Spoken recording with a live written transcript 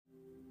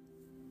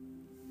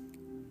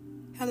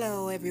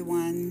Hello,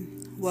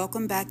 everyone.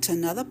 Welcome back to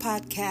another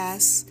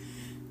podcast.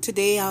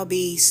 Today, I'll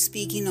be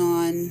speaking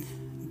on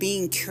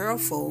being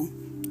careful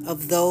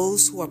of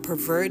those who are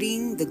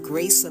perverting the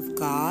grace of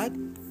God.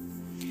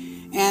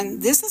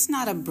 And this is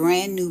not a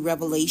brand new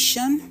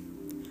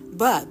revelation,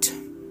 but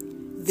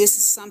this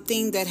is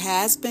something that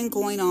has been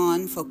going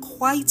on for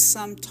quite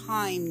some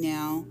time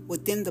now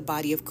within the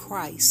body of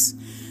Christ.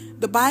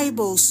 The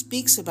Bible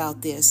speaks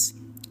about this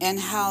and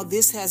how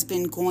this has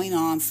been going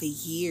on for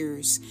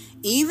years,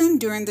 even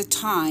during the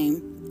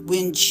time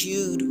when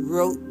Jude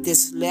wrote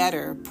this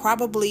letter,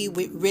 probably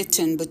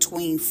written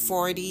between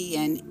 40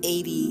 and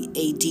 80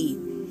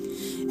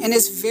 AD. And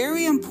it's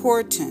very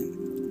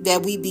important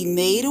that we be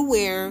made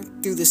aware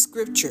through the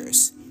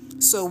scriptures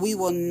so we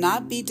will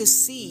not be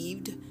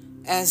deceived,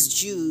 as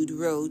Jude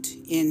wrote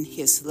in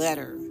his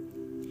letter.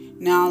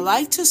 Now, I'd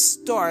like to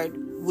start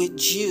with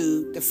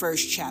Jude, the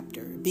first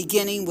chapter,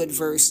 beginning with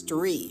verse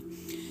 3.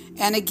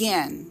 And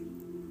again,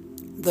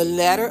 the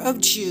letter of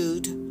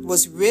Jude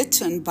was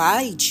written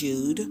by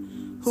Jude,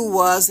 who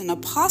was an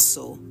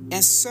apostle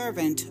and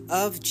servant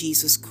of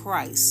Jesus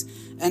Christ,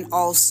 and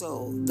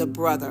also the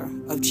brother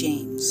of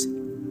James.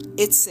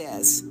 It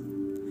says,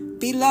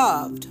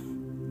 "Beloved,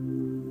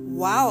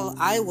 while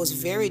I was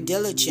very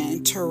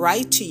diligent to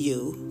write to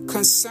you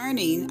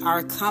concerning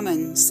our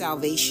common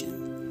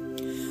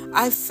salvation,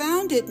 I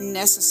found it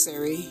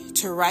necessary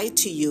to write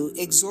to you,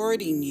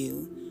 exhorting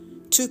you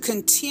to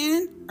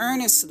contend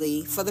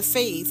earnestly for the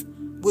faith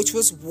which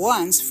was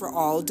once for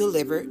all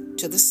delivered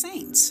to the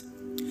saints.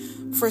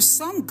 For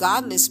some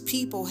godless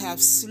people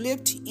have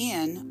slipped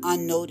in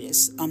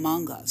unnoticed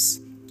among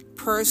us,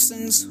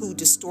 persons who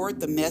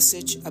distort the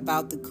message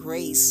about the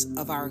grace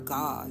of our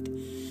God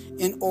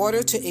in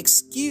order to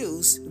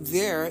excuse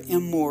their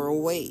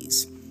immoral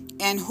ways,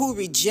 and who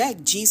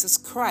reject Jesus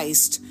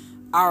Christ,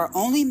 our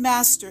only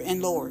Master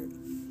and Lord.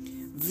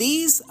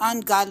 These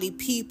ungodly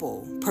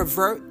people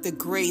pervert the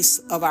grace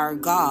of our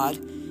God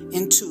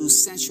into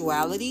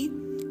sensuality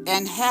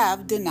and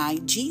have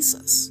denied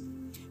Jesus."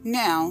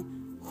 Now,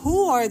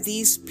 who are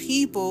these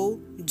people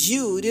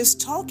Jude is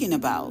talking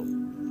about?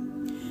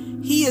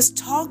 He is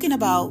talking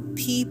about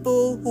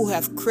people who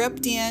have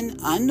crept in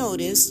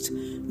unnoticed,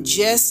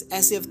 just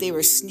as if they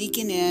were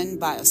sneaking in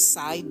by a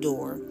side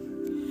door.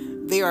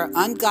 They are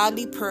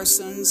ungodly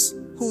persons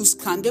whose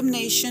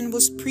condemnation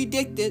was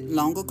predicted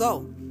long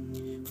ago.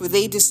 For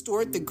they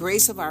distort the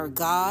grace of our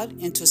God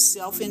into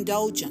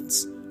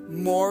self-indulgence,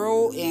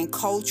 moral and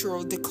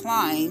cultural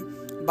decline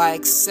by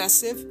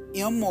excessive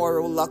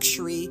immoral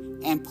luxury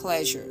and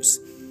pleasures.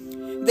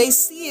 They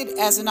see it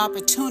as an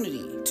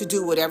opportunity to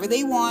do whatever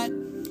they want,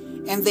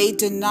 and they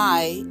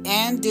deny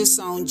and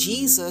disown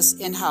Jesus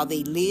in how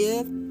they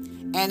live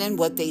and in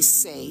what they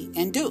say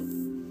and do.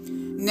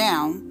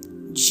 Now,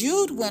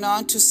 Jude went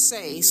on to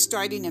say,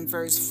 starting in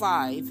verse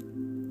 5,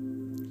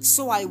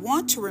 "So I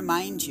want to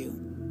remind you,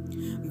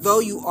 though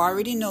you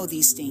already know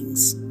these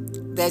things,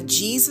 that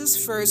Jesus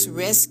first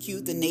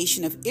rescued the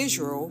nation of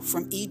Israel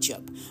from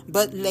Egypt,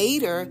 but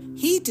later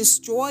he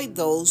destroyed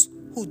those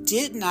who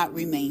did not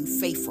remain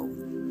faithful.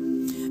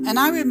 And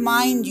I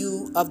remind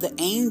you of the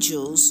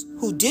angels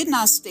who did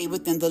not stay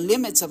within the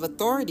limits of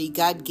authority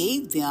God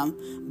gave them,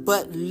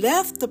 but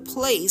left the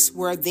place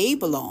where they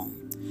belong.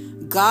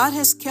 God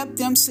has kept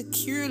them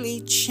securely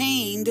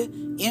chained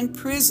in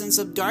prisons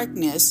of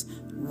darkness,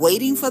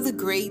 waiting for the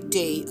great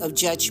day of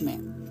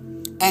judgment.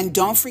 And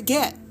don't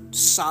forget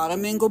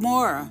Sodom and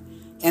Gomorrah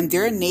and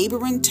their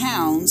neighboring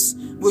towns,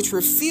 which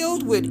were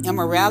filled with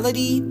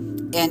immorality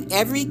and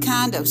every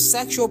kind of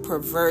sexual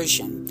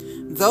perversion.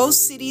 Those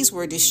cities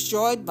were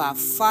destroyed by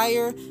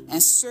fire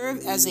and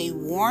served as a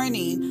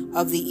warning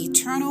of the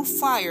eternal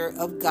fire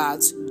of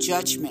God's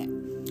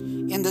judgment.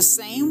 In the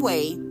same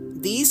way,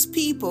 these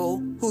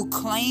people who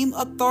claim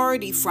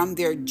authority from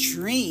their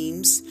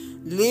dreams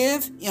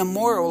live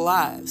immoral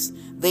lives.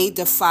 They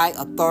defy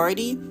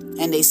authority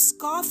and they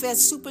scoff at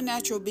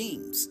supernatural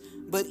beings.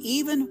 But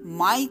even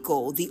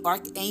Michael, the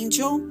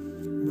archangel,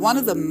 one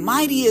of the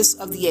mightiest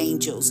of the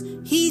angels,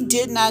 he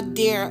did not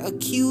dare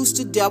accuse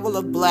the devil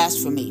of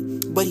blasphemy,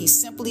 but he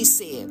simply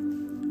said,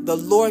 'The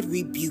Lord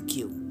rebuke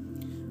you.'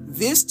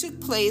 This took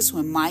place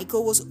when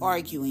Michael was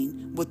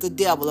arguing with the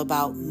devil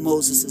about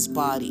Moses'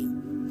 body.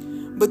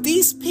 But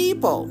these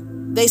people,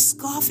 they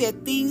scoff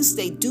at things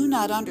they do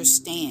not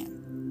understand,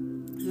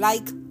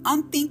 like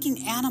unthinking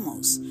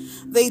animals.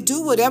 They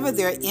do whatever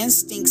their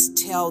instincts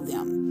tell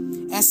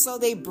them, and so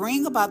they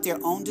bring about their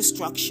own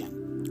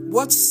destruction.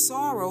 What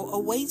sorrow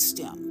awaits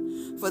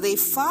them? For they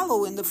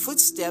follow in the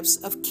footsteps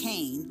of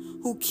Cain,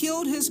 who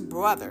killed his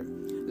brother,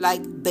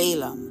 like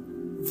Balaam.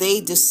 They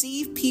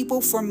deceive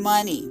people for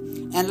money,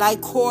 and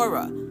like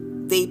Korah,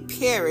 they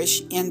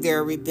perish in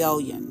their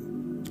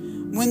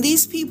rebellion. When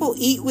these people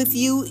eat with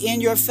you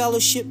in your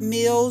fellowship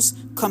meals,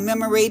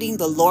 commemorating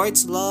the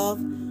Lord's love,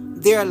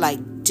 they're like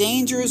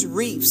dangerous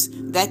reefs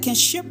that can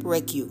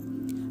shipwreck you.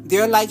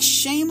 They're like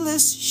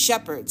shameless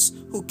shepherds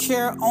who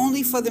care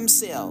only for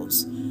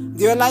themselves.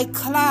 They're like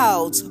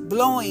clouds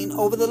blowing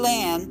over the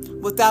land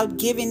without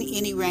giving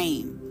any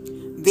rain.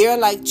 They are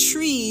like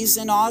trees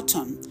in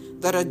autumn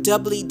that are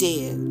doubly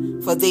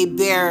dead, for they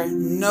bear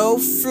no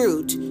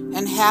fruit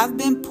and have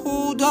been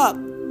pulled up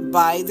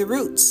by the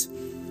roots.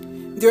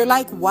 They're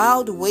like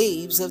wild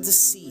waves of the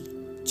sea,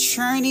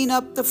 churning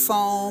up the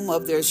foam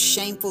of their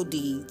shameful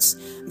deeds.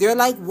 They're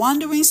like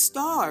wandering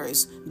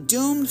stars,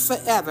 doomed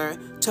forever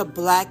to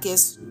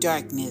blackest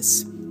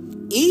darkness.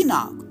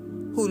 Enoch,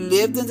 who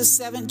lived in the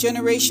 7th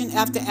generation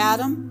after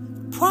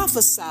Adam,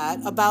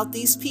 prophesied about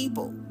these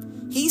people.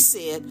 He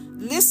said,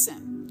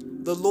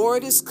 "Listen, the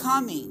Lord is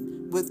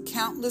coming with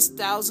countless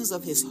thousands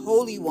of his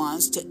holy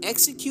ones to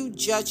execute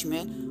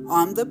judgment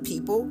on the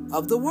people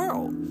of the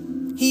world.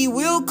 He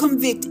will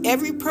convict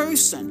every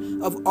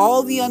person of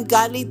all the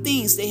ungodly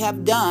things they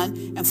have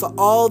done and for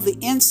all the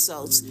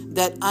insults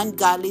that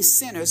ungodly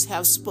sinners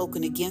have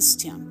spoken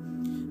against him."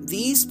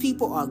 These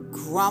people are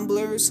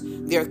grumblers,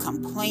 they're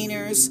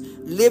complainers,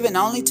 living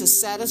only to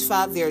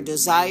satisfy their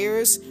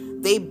desires.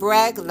 They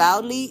brag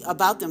loudly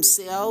about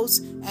themselves,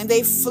 and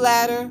they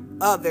flatter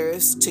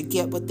others to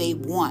get what they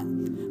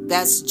want.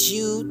 That's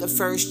Jude, the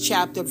 1st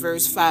chapter,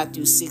 verse 5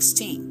 through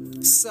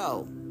 16.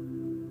 So,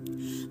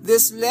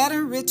 this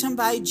letter written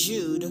by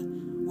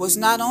Jude was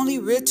not only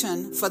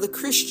written for the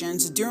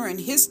Christians during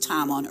his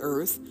time on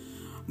earth,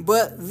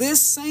 but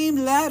this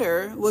same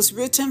letter was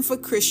written for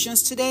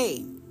Christians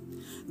today.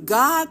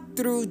 God,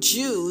 through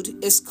Jude,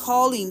 is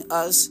calling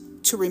us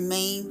to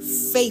remain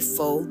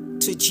faithful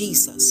to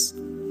Jesus.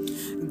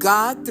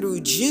 God,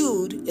 through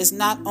Jude, is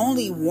not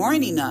only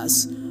warning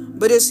us,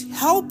 but is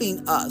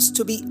helping us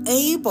to be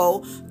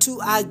able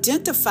to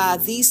identify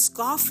these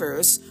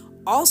scoffers,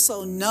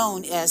 also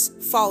known as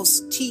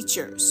false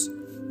teachers,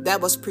 that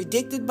was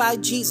predicted by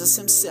Jesus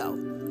himself.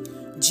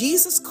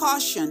 Jesus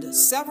cautioned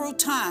several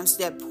times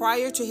that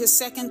prior to his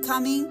second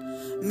coming,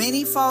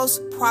 many false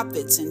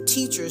prophets and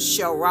teachers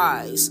shall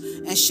rise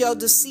and shall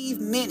deceive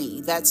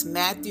many. That's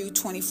Matthew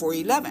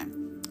 24:11.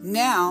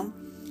 Now,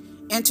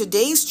 in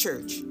today's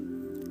church,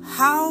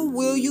 how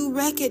will you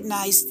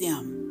recognize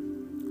them?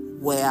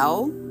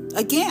 Well,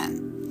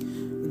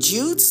 again,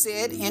 Jude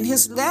said in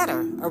his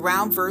letter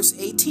around verse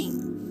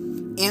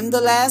 18, in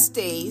the last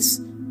days,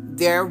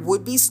 there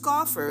would be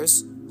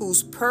scoffers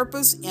whose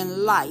purpose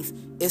in life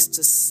is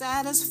to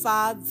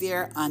satisfy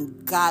their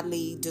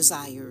ungodly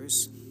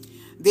desires.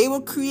 They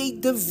will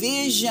create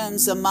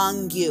divisions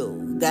among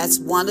you. That's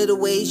one of the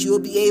ways you'll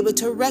be able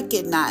to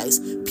recognize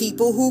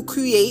people who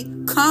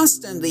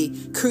constantly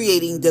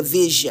creating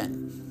division.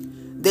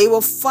 They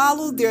will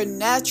follow their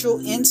natural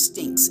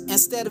instincts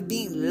instead of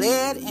being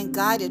led and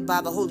guided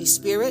by the Holy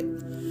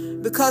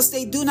Spirit, because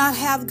they do not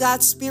have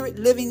God's Spirit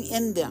living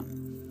in them.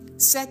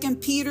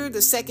 2 Peter,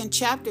 the 2nd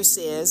chapter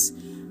says,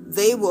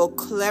 they will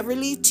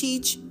cleverly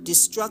teach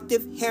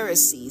destructive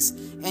heresies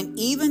and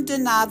even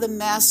deny the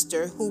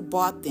master who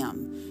bought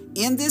them.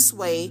 In this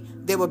way,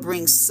 they will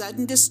bring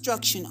sudden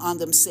destruction on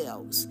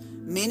themselves.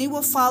 Many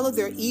will follow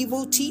their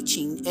evil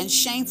teaching and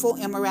shameful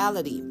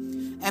immorality.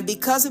 And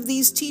because of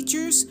these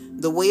teachers,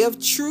 the way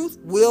of truth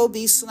will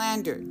be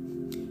slandered.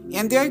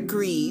 In their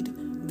greed,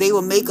 they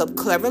will make up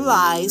clever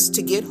lies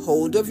to get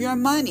hold of your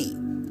money.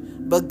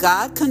 But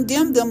God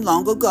condemned them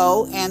long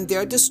ago, and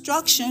their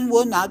destruction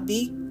will not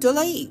be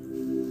delayed.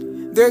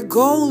 Their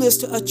goal is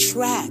to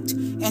attract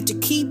and to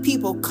keep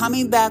people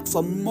coming back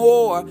for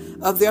more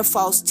of their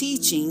false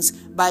teachings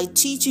by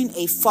teaching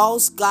a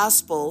false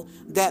gospel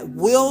that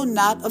will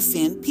not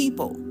offend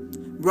people.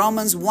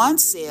 Romans 1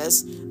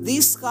 says,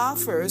 these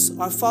scoffers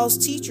or false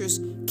teachers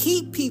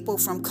keep people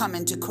from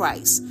coming to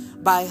Christ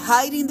by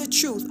hiding the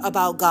truth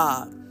about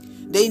God.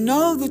 They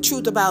know the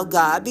truth about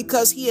God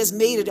because he has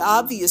made it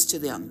obvious to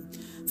them.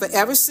 For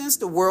ever since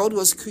the world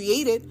was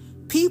created,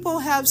 people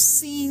have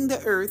seen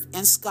the earth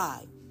and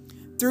sky.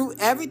 Through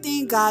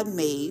everything God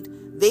made,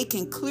 they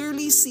can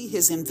clearly see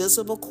his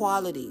invisible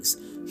qualities,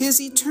 his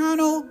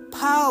eternal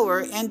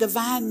power and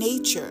divine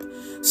nature.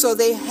 So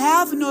they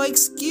have no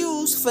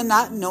excuse for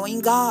not knowing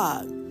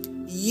God.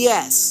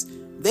 Yes,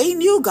 they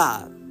knew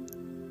God,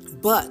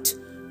 but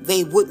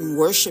they wouldn't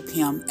worship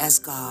him as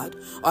God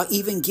or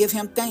even give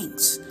him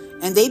thanks.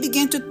 And they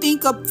began to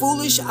think up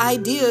foolish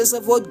ideas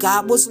of what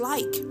God was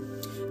like.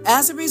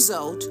 As a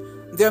result,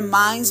 their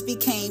minds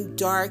became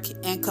dark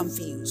and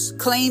confused.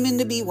 Claiming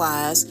to be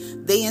wise,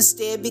 they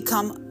instead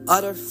become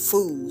utter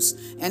fools.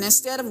 And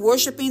instead of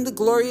worshiping the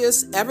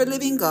glorious,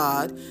 ever-living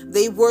God,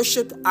 they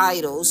worshiped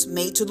idols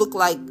made to look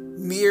like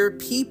mere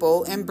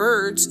people and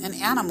birds and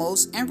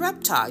animals and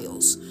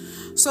reptiles.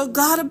 So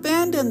God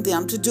abandoned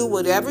them to do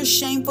whatever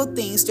shameful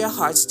things their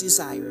hearts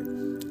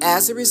desired.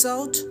 As a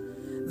result,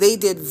 they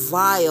did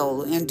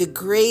vile and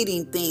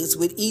degrading things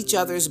with each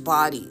other's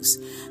bodies.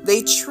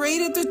 They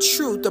traded the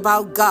truth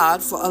about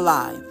God for a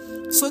lie.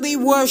 So they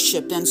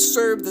worshiped and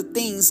served the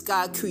things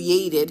God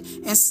created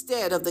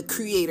instead of the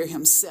Creator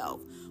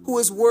himself, who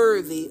is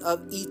worthy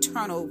of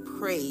eternal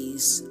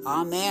praise.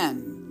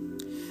 Amen.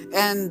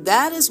 And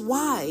that is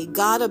why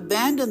God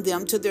abandoned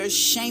them to their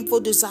shameful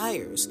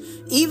desires.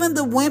 Even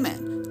the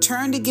women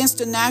turned against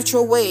the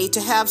natural way to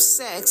have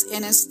sex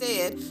and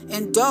instead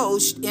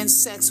indulged in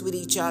sex with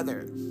each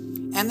other.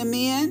 And the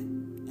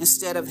men,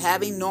 Instead of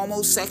having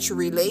normal sexual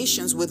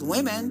relations with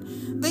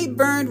women, they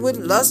burned with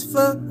lust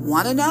for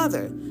one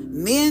another.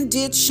 Men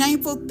did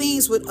shameful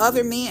things with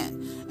other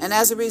men, and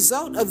as a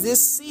result of this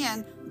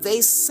sin,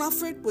 they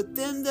suffered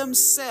within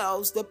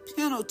themselves the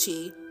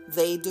penalty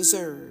they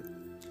deserved.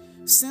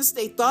 Since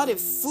they thought it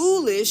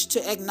foolish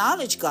to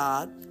acknowledge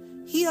God,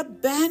 He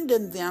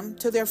abandoned them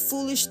to their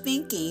foolish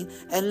thinking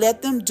and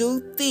let them do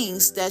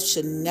things that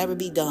should never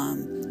be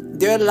done.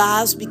 Their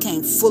lives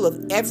became full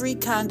of every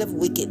kind of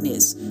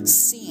wickedness,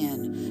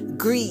 sin,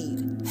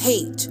 greed,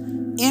 hate,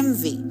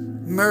 envy,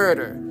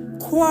 murder,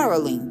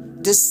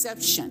 quarreling,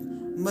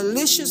 deception,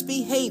 malicious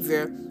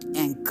behavior,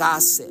 and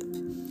gossip.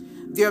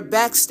 They're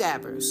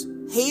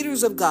backstabbers,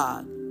 haters of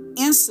God,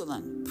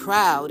 insolent,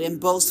 proud, and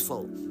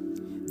boastful.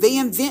 They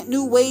invent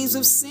new ways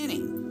of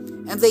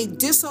sinning, and they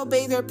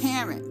disobey their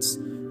parents.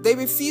 They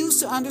refuse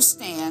to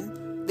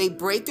understand. They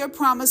break their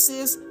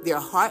promises. They're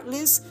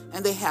heartless,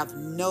 and they have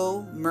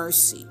no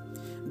mercy.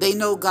 They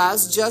know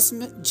God's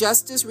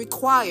justice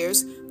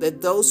requires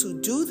that those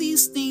who do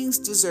these things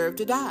deserve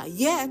to die.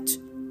 Yet,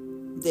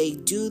 they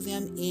do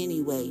them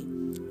anyway.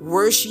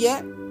 Worse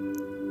yet,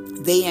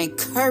 they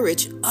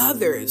encourage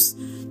others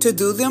to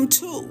do them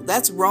too.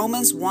 That's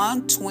Romans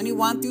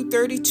 1:21 through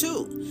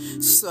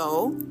 32.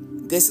 So,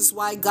 this is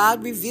why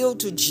God revealed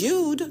to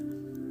Jude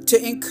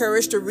to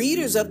encourage the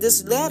readers of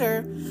this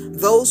letter,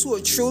 those who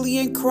are truly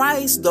in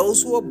Christ,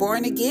 those who are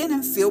born again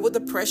and filled with the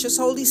precious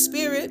Holy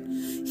Spirit.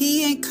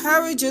 He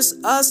encourages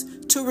us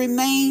to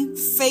remain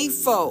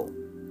faithful.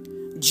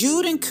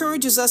 Jude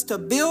encourages us to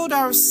build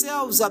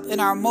ourselves up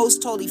in our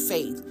most holy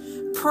faith,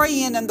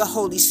 praying in the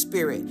Holy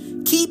Spirit,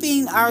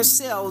 keeping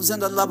ourselves in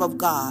the love of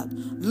God,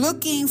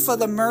 looking for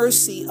the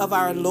mercy of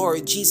our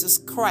Lord Jesus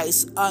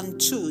Christ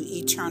unto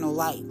eternal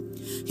life.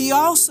 He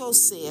also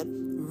said,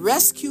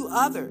 rescue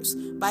others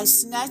by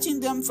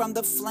snatching them from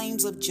the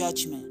flames of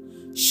judgment.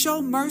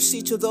 Show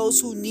mercy to those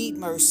who need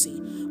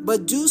mercy,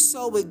 but do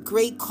so with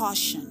great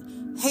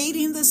caution,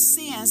 hating the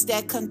sins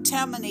that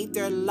contaminate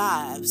their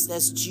lives.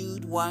 That's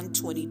Jude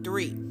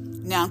 1:23.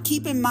 Now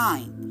keep in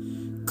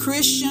mind,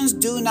 Christians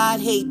do not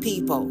hate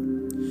people.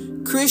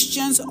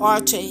 Christians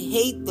are to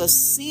hate the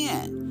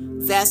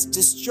sin that's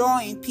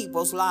destroying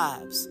people's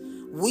lives.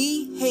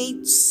 We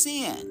hate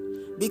sin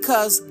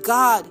because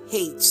God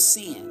hates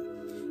sin.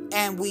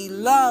 And we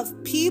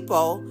love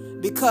people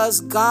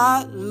because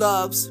God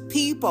loves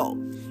people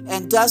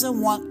and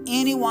doesn't want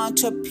anyone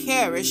to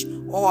perish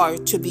or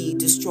to be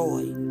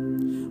destroyed.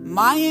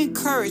 My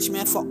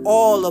encouragement for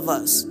all of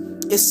us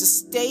is to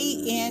stay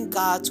in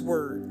God's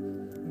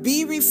Word.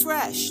 Be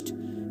refreshed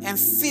and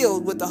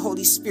filled with the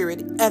Holy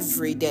Spirit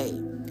every day.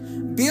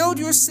 Build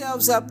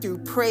yourselves up through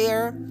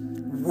prayer,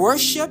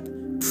 worship,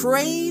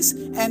 praise,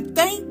 and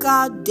thank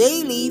God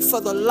daily for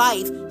the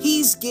life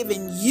He's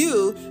given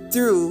you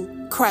through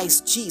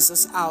Christ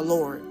Jesus our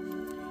Lord.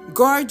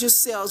 Guard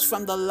yourselves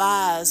from the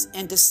lies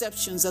and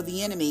deceptions of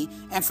the enemy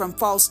and from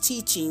false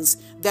teachings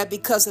that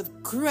because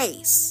of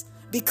grace,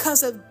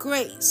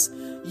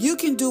 you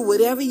can do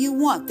whatever you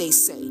want, they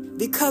say.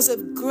 Because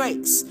of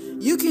grace,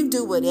 you can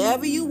do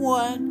whatever you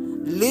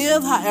want,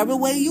 live however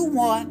way you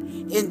want,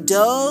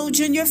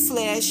 indulge in your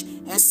flesh,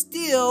 and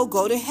still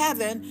go to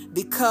heaven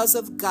because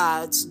of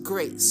God's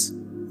grace.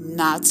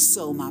 Not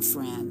so, my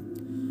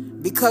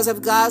friend. Because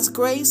of God's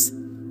grace,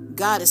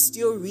 God is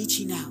still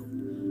reaching out,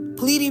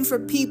 pleading for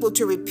people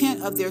to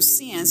repent of their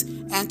sins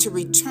and to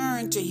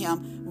return to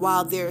Him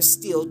while there is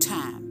still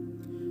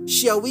time.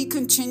 Shall we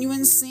continue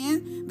in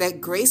sin that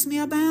grace may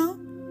abound?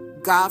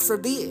 God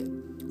forbid.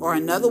 Or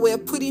another way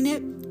of putting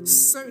it,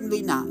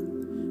 certainly not.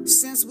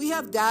 Since we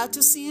have died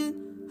to sin,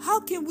 how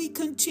can we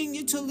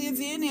continue to live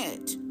in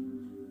it?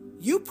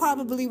 You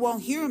probably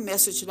won't hear a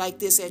message like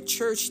this at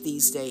church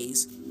these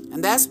days,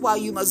 and that's why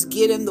you must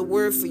get in the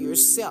Word for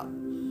yourself.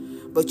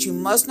 But you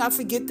must not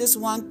forget this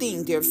one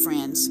thing, dear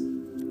friends.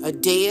 A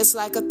day is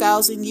like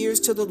 1,000 years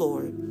to the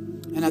Lord,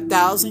 and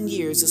 1,000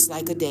 years is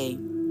like a day.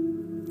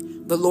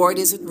 The Lord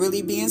isn't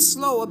really being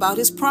slow about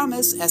His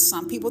promise, as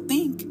some people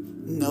think.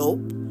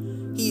 Nope.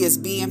 He is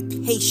being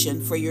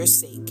patient for your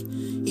sake.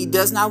 He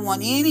does not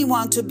want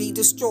anyone to be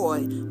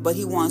destroyed, but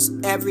He wants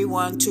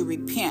everyone to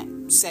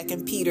repent.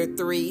 2 Peter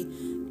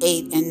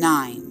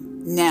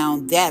 3:8-9. Now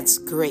that's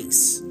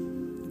grace.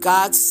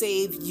 God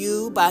saved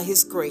you by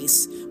His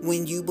grace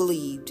when you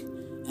believed.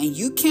 And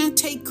you can't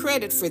take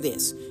credit for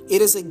this.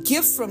 It is a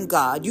gift from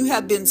God. You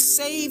have been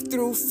saved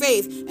through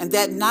faith, and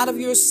that not of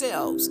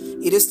yourselves.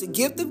 It is the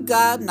gift of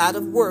God, not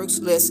of works,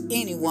 lest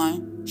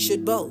anyone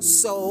should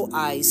boast. So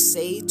I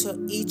say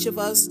to each of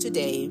us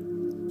today,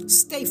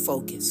 stay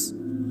focused.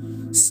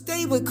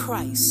 Stay with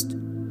Christ.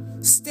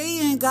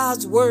 Stay in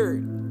God's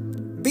Word.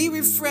 Be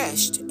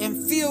refreshed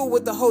and filled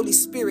with the Holy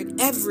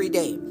Spirit every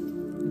day.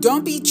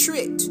 Don't be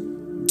tricked,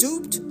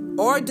 duped,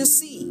 or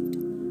deceived.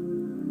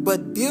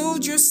 But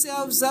build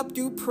yourselves up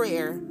through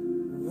prayer,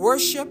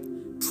 worship,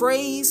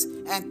 praise,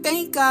 and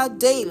thank God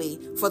daily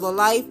for the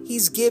life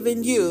He's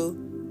given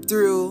you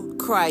through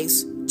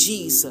Christ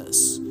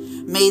Jesus.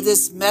 May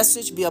this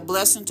message be a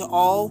blessing to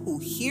all who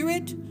hear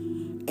it.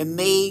 And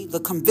may the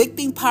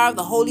convicting power of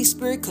the Holy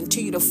Spirit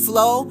continue to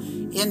flow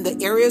in the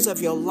areas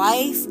of your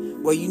life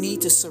where you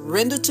need to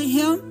surrender to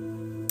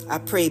Him. I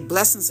pray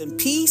blessings and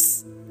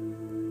peace.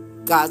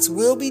 God's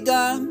will be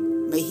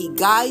done. May He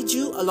guide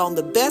you along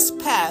the best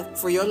path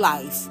for your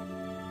life.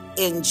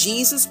 In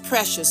Jesus'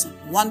 precious,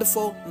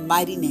 wonderful,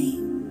 mighty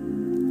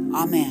name.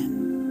 Amen.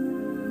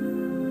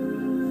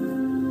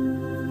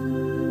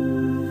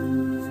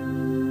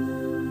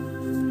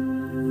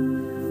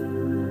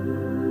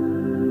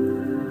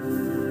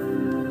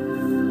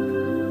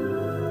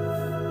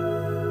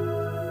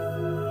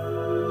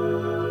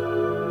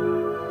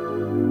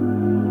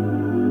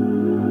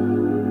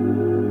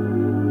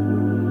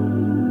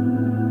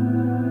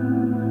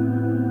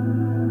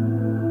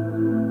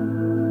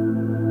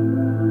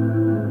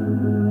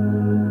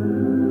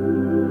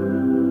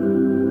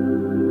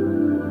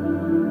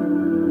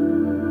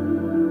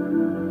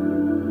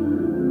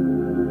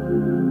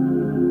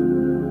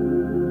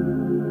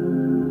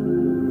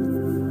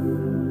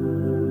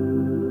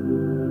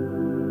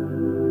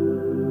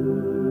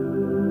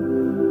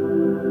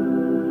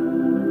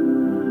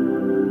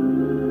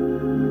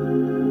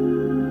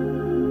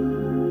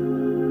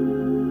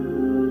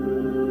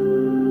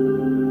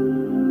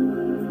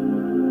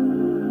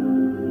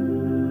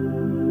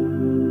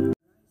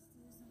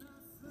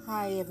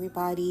 Hi,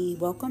 everybody.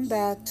 Welcome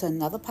back to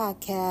another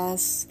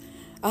podcast.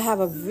 I have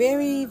a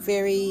very,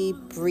 very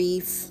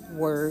brief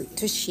word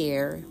to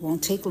share. It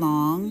won't take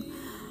long.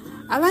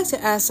 I'd like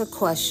to ask a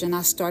question.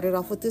 I started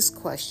off with this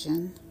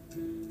question.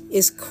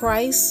 Is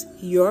Christ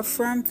your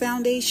firm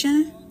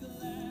foundation?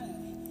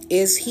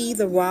 Is He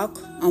the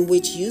rock on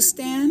which you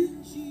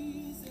stand?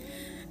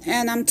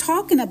 And I'm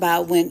talking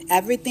about when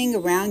everything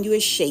around you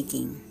is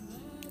shaking.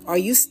 Are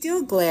you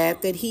still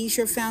glad that He's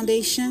your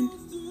foundation?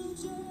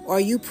 Are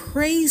you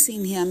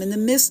praising Him in the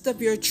midst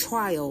of your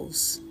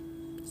trials?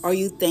 Are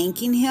you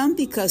thanking Him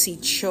because He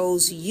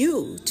chose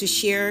you to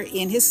share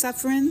in His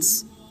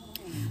sufferings?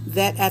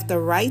 That at the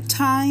right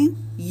time,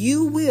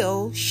 you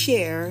will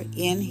share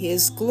in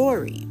His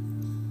glory.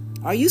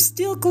 Are you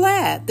still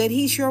glad that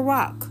He's your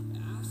rock?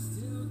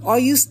 Are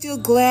you still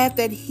glad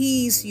that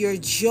He's your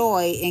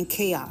joy in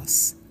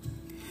chaos?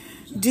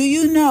 Do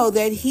you know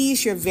that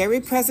He's your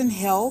very present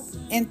help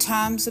in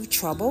times of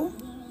trouble?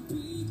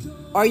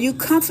 Are you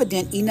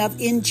confident enough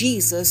in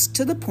Jesus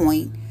to the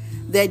point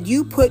that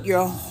you put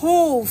your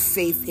whole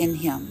faith in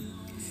Him?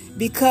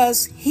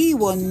 Because He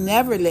will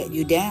never let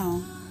you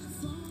down.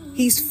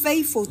 He's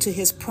faithful to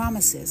His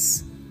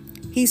promises.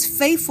 He's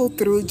faithful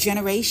through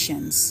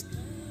generations.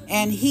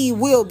 And He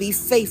will be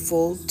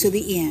faithful to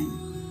the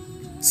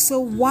end. So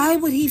why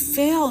would He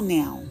fail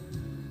now?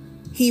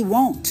 He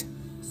won't.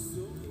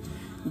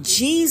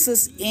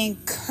 Jesus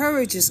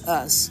encourages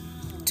us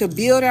to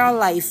build our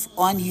life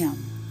on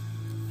Him.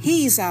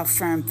 He's our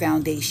firm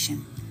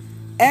foundation.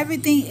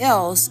 Everything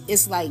else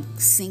is like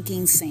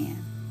sinking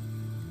sand.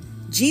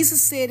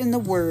 Jesus said in the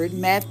Word,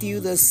 Matthew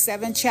the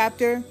 7th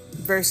chapter,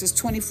 verses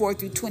 24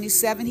 through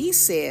 27, He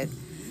said,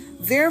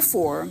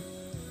 "Therefore,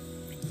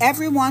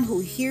 everyone who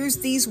hears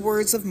these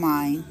words of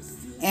mine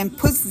and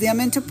puts them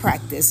into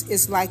practice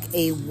is like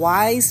a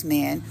wise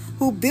man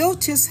who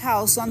built his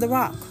house on the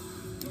rock.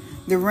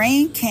 The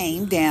rain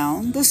came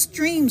down, the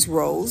streams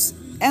rose,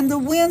 and the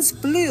winds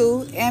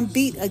blew and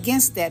beat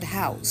against that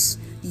house.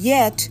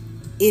 Yet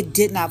it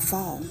did not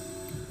fall,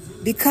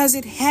 because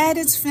it had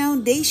its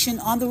foundation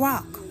on the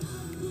rock.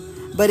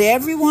 But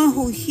everyone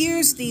who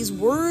hears these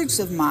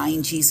words of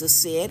mine," Jesus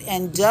said,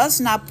 "and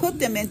does not put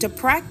them into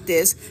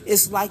practice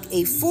is like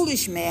a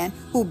foolish man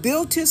who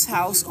built his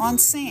house on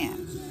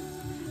sand.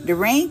 The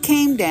rain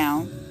came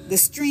down, the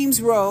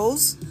streams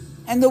rose,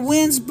 and the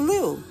winds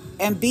blew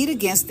and beat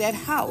against that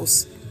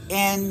house.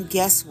 And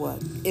guess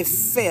what? It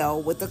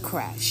fell with a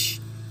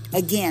crash."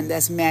 Again,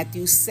 that's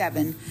Matthew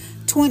 7,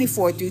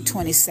 24 through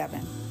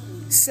 27.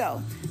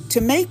 So,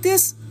 to make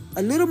this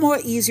a little more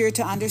easier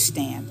to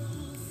understand,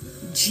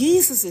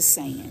 Jesus is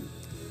saying,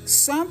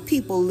 some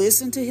people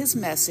listen to His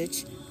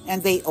message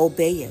and they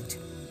obey it.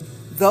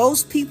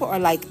 Those people are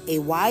like a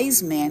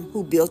wise man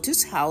who built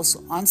his house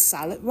on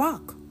solid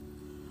rock.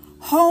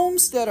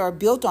 Homes that are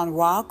built on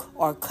rock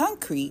or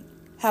concrete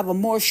have a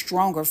more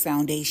stronger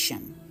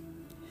foundation.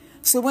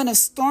 So when a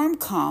storm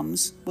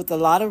comes with a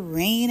lot of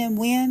rain and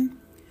wind,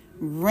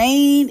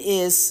 rain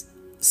is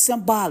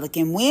symbolic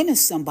and wind is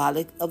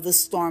symbolic of the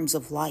storms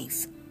of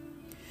life.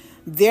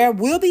 There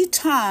will be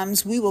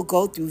times we will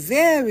go through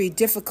very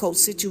difficult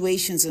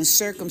situations and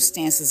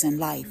circumstances in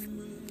life.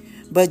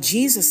 But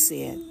Jesus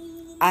said,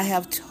 "I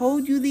have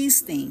told you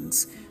these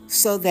things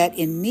so that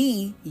in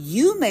me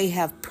you may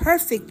have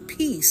perfect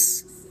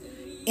peace.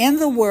 In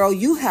the world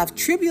you have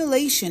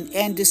tribulation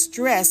and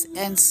distress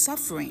and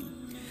suffering.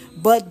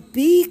 But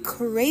be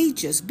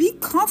courageous, be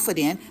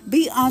confident,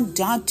 be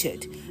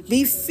undaunted,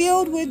 be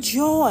filled with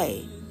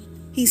joy."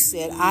 He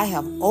said, "I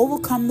have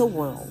overcome the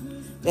world."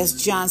 That's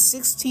John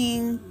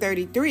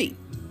 16:33.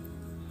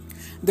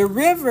 The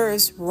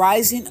rivers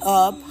rising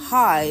up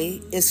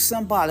high is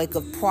symbolic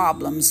of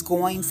problems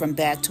going from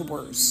bad to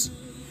worse.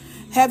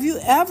 Have you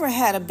ever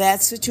had a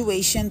bad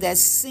situation that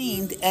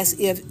seemed as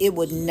if it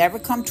would never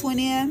come to an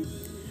end?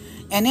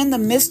 And in the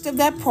midst of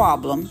that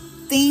problem,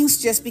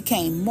 things just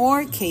became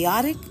more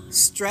chaotic,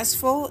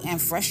 stressful, and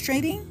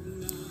frustrating?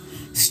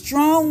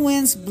 Strong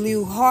winds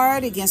blew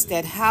hard against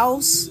that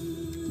house.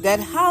 That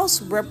house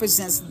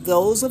represents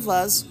those of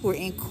us who are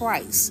in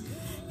Christ.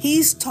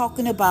 He's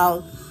talking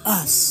about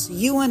us,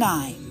 you and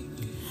I.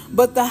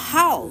 But the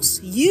house,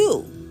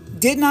 you,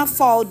 did not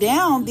fall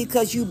down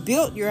because you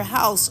built your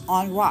house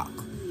on rock.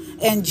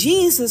 And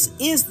Jesus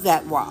is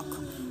that rock.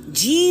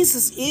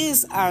 Jesus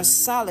is our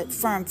solid,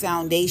 firm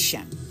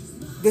foundation.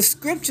 The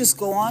scriptures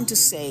go on to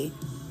say,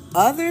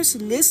 others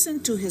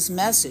listen to his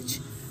message,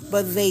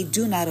 but they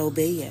do not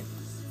obey it.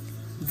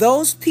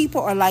 Those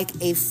people are like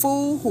a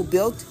fool who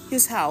built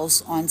his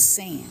house on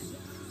sand.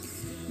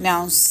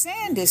 Now,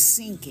 sand is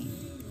sinking.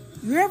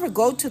 You ever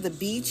go to the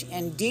beach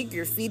and dig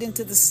your feet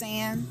into the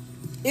sand?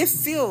 It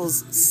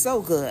feels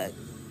so good.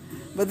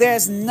 But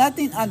there's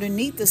nothing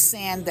underneath the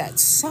sand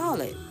that's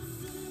solid.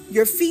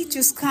 Your feet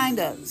just kind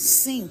of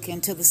sink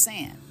into the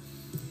sand.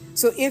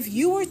 So if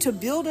you were to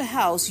build a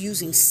house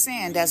using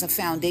sand as a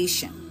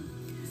foundation,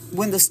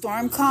 when the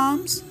storm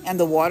comes and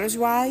the waters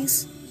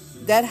rise,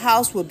 that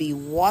house will be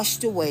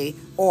washed away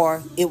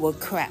or it will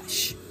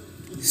crash.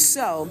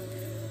 So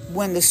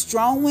when the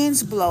strong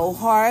winds blow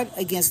hard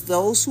against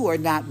those who are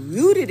not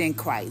rooted in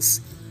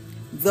Christ,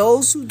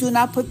 those who do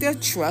not put their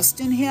trust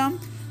in him,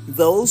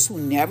 those who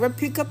never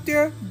pick up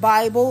their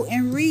Bible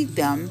and read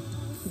them,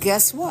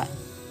 guess what?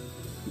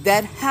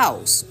 That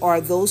house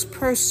or those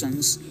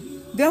persons,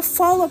 they'll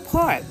fall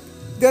apart.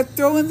 They'll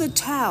throw in the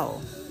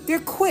towel.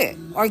 They'll quit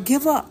or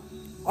give up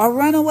or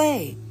run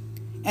away.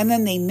 And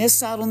then they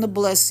miss out on the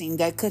blessing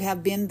that could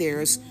have been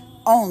theirs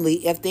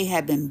only if they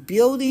had been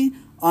building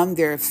on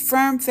their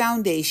firm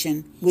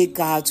foundation with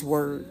God's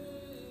word.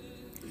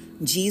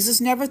 Jesus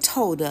never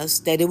told us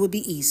that it would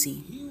be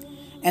easy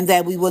and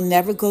that we will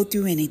never go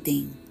through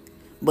anything.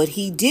 But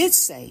he did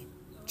say,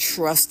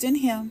 trust in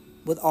him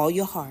with all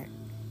your heart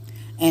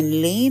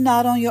and lean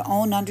not on your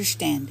own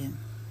understanding.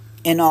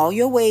 In all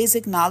your ways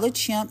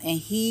acknowledge him, and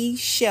he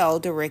shall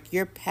direct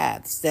your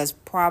paths. That's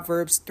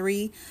Proverbs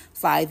 3,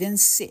 5, and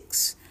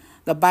 6.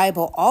 The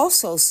Bible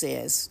also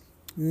says,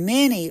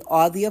 many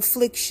are the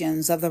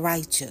afflictions of the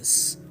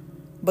righteous,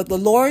 but the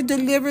Lord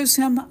delivers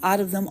him out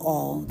of them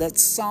all.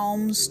 That's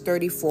Psalms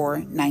 34,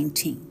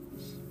 19.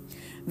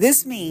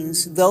 This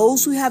means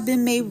those who have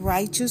been made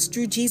righteous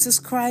through Jesus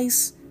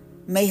Christ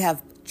may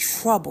have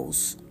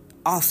troubles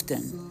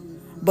often,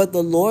 but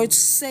the Lord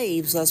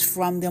saves us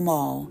from them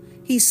all.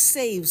 He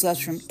saves us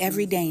from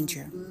every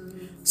danger.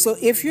 So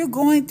if you're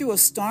going through a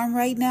storm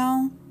right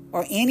now,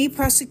 or any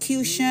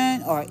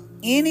persecution, or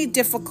any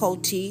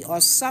difficulty or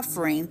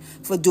suffering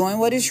for doing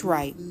what is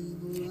right,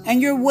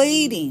 and you're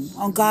waiting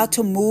on God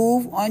to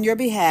move on your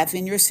behalf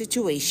in your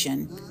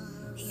situation,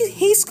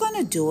 He's going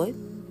to do it.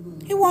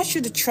 He wants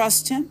you to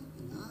trust him.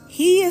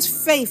 He is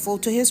faithful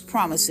to his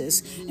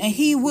promises, and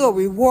he will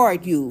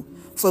reward you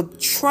for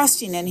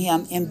trusting in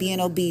him and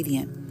being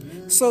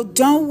obedient. So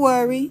don't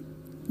worry.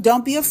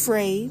 Don't be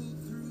afraid.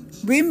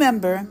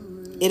 Remember,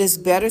 it is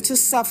better to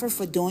suffer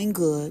for doing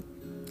good,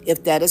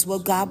 if that is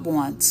what God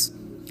wants,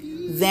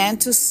 than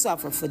to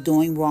suffer for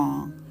doing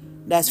wrong.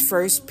 That's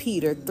 1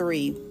 Peter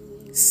 3,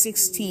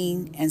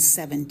 16 and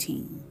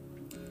 17.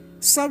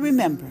 So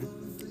remember,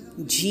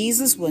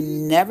 Jesus will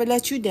never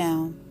let you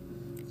down.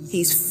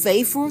 He's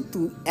faithful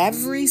through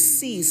every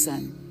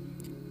season.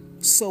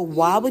 So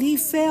why would he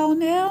fail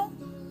now?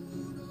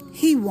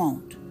 He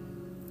won't.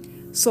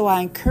 So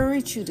I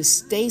encourage you to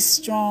stay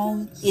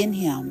strong in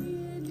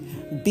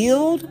him.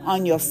 Build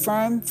on your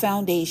firm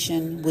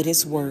foundation with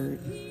his word.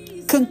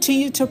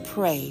 Continue to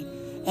pray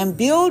and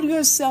build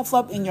yourself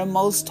up in your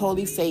most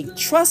holy faith,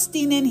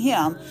 trusting in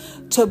him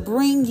to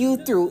bring you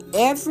through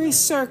every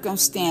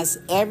circumstance,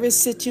 every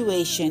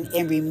situation,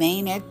 and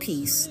remain at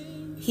peace.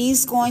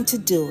 He's going to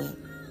do it.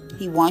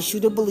 He wants you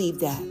to believe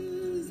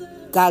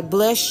that. God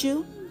bless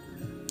you.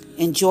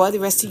 Enjoy the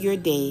rest of your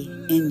day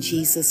in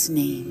Jesus'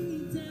 name.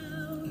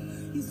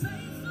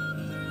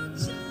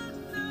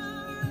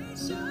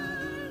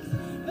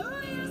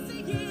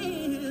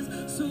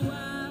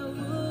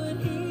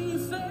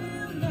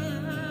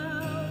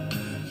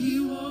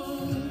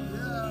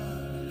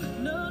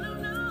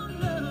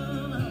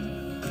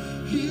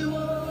 He